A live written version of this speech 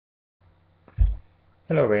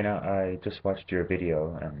Hello, Reina. I just watched your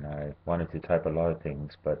video and I wanted to type a lot of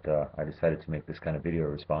things, but I decided to make this kind of video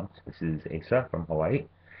response. This is Asa from Hawaii.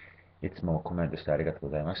 いつもコメントしてありがとうご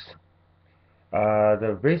ざいます.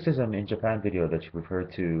 The racism in Japan video that you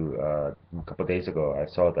referred to a couple days ago, I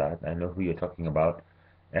saw that. I know who you're talking about.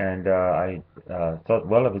 And I thought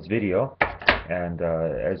well of his video. And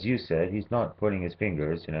as you said, he's not pointing his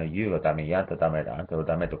fingers, you are dame, yanta dame, anta wa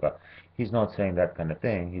dame toka. He's not saying that kind of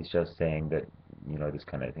thing. He's just saying that, this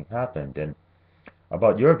kind of thing happened. And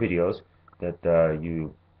about your videos, that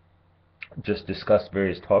you just discuss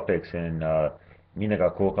various topics and みんなが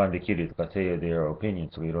交換できるとか say their opinions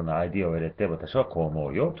とかいろんなアイディアを入れて私はこう思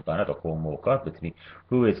うよとかあなたはこう思うか別に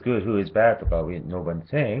who is good, who is bad とか no one's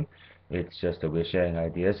saying it's just that we're sharing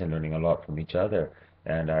ideas and learning a lot from each other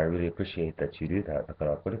and I really appreciate that you do that だか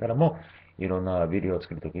らこれからもいろんなビデオを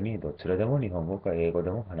作るときにどちらでも日本語か英語で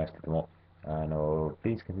も話してても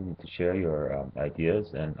please continue to share your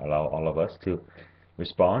ideas and allow all of us to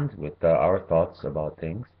respond with our thoughts about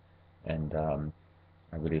things and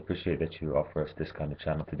I really appreciate that you offer us this kind of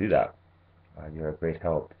channel to do that. You're a great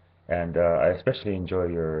help. And I especially enjoy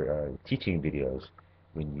your teaching videos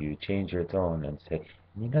when you change your tone and say,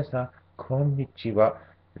 皆さん、こんにちは。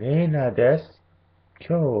レイナです。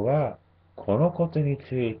今日はこのことに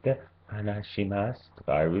ついて話します.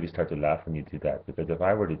 I really start to laugh when you do that because if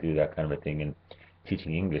I were to do that kind of a thing in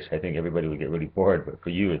teaching English, I think everybody would get really bored. But for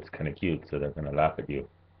you, it's kind of cute, so they're going to laugh at you.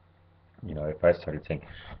 If I started saying,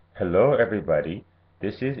 hello everybody,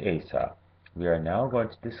 this is Asa. We are now going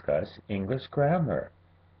to discuss English grammar.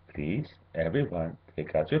 Please, everyone,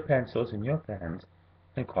 take out your pencils and your pens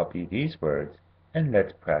and copy these words and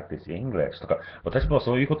let's practice English. とか、私も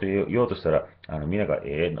そういうこと言おうとしたら、みんなが、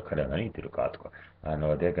彼は何言ってるかとか、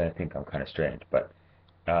they're gonna think I'm kind of strange. But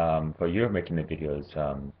for you making the videos,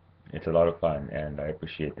 it's a lot of fun and I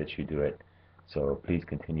appreciate that you do it. So please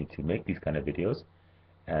continue to make these kind of videos.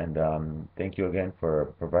 And thank you again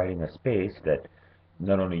for providing a space that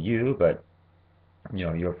not only you, but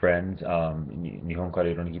your friends, 日本から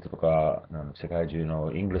いろんな人とか、世界中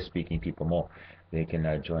の English-speaking people も they can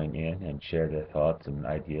join in and share their thoughts and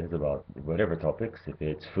ideas about whatever topics. If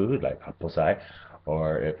it's food, like happosai,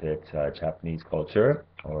 or if it's Japanese culture,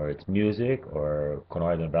 or it's music, or この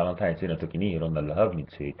間の Valentine's Day の時にいろんな love に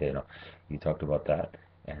ついて, you talked about that.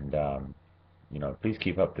 And please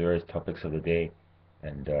keep up the various topics of the day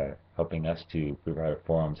and helping us to provide a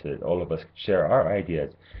forum so that all of us can share our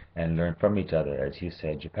ideas and learn from each other. As you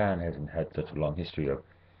said, Japan hasn't had such a long history of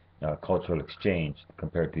cultural exchange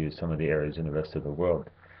compared to some of the areas in the rest of the world.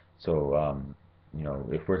 So,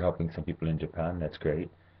 if we're helping some people in Japan, that's great.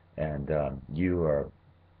 And you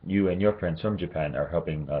and your friends from Japan are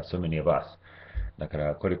helping so many of us. だか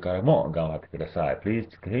らこれからも頑張ってください. Please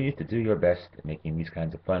continue to do your best at making these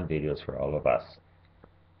kinds of fun videos for all of us.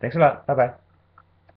 Thanks a lot. Bye bye.